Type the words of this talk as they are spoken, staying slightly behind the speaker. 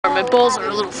sorry, my balls are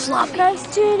a little floppy.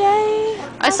 Yesterday,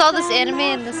 I saw this anime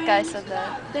and this guy said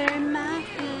that. they're my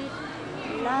feet,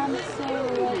 and I'm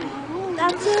so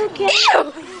that's okay.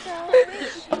 Ew!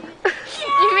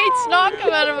 You made snot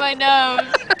come out of my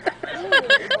nose.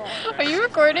 Are you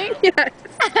recording? Yes.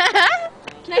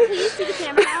 Can I please see the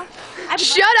camera now?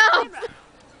 Shut up!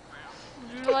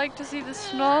 Would you like to see the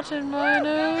snot in my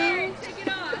nose?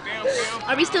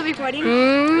 Are we still recording?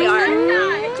 Mm. We are.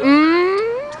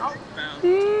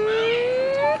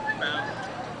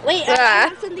 Wait, I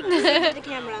have something to say to the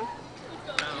camera.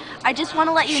 I just want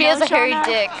to let you know, She has a hairy Shauna,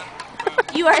 dick.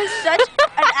 you are such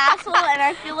an asshole, and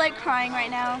I feel like crying right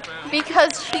now.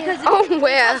 Because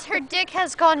Where? her dick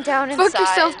has gone down inside. Fuck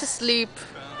yourself to sleep.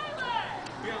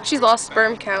 She's lost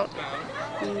sperm count.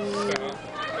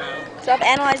 Stop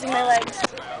analyzing my legs.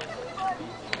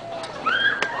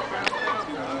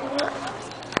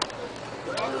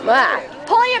 Wow.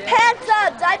 Pull your pants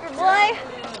up, diaper boy.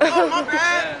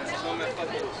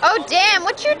 Oh damn,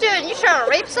 what you doing? You trying to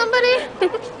rape somebody?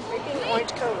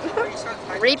 Orange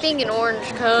coat. Raping an orange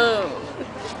cone.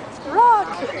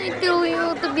 Rock.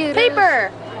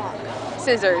 Paper.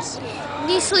 Scissors.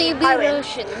 You sleep I win.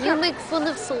 Russian. You make fun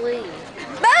of Soleil.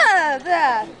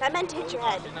 I meant to hit your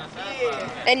head.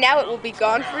 And now it will be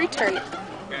gone for eternity.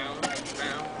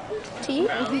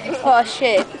 Oh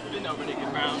shit.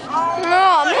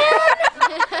 Oh man!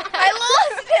 I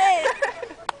lost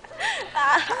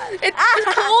it!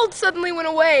 The cold suddenly went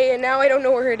away and now I don't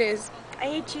know where it is. I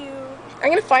hate you. I'm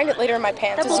gonna find it later in my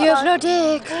pants. Because you have no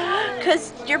dick.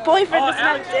 Because your boyfriend doesn't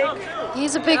have a dick.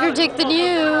 He's a bigger dick than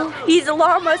you. He's a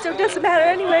llama, so it doesn't matter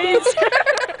anyways.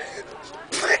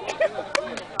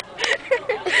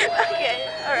 Okay,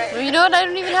 alright. Well, you know what? I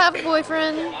don't even have a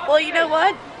boyfriend. Well, you know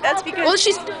what? That's because Well,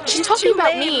 she's talking too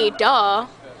about lame. me, duh.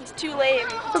 He's too lame.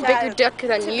 I have a bigger dick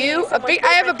than you.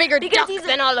 I have a bigger duck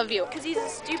than all of you. Because he's a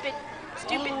stupid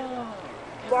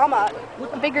llama.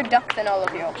 A bigger duck than all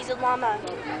of you. He's a llama.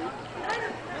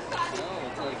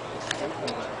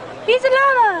 He's a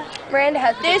llama. Miranda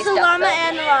has the There's biggest a duck, llama though.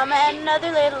 and a llama and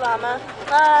another little llama.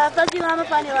 Fuzzy llama,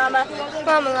 funny llama.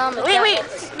 Llama. Wait.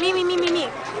 Me.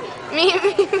 Me.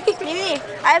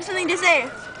 I have something to say.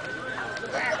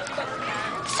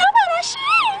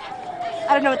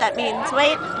 I don't know what that means.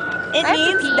 Wait. It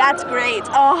means that's great.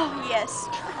 Oh, yes.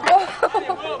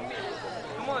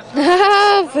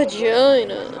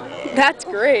 Vagina. That's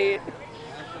great.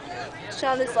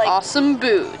 Shauna's like, Awesome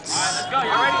boots.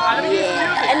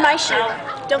 and my shoe.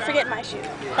 Don't forget my shoe.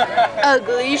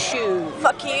 Ugly shoe.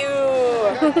 Fuck you.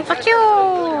 Fuck you.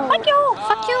 Fuck you.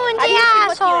 Fuck you in How do the you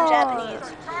say fuck you in asshole. Japanese?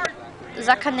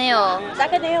 Zakaneo.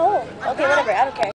 Zakaneo. Okay, whatever. I don't care.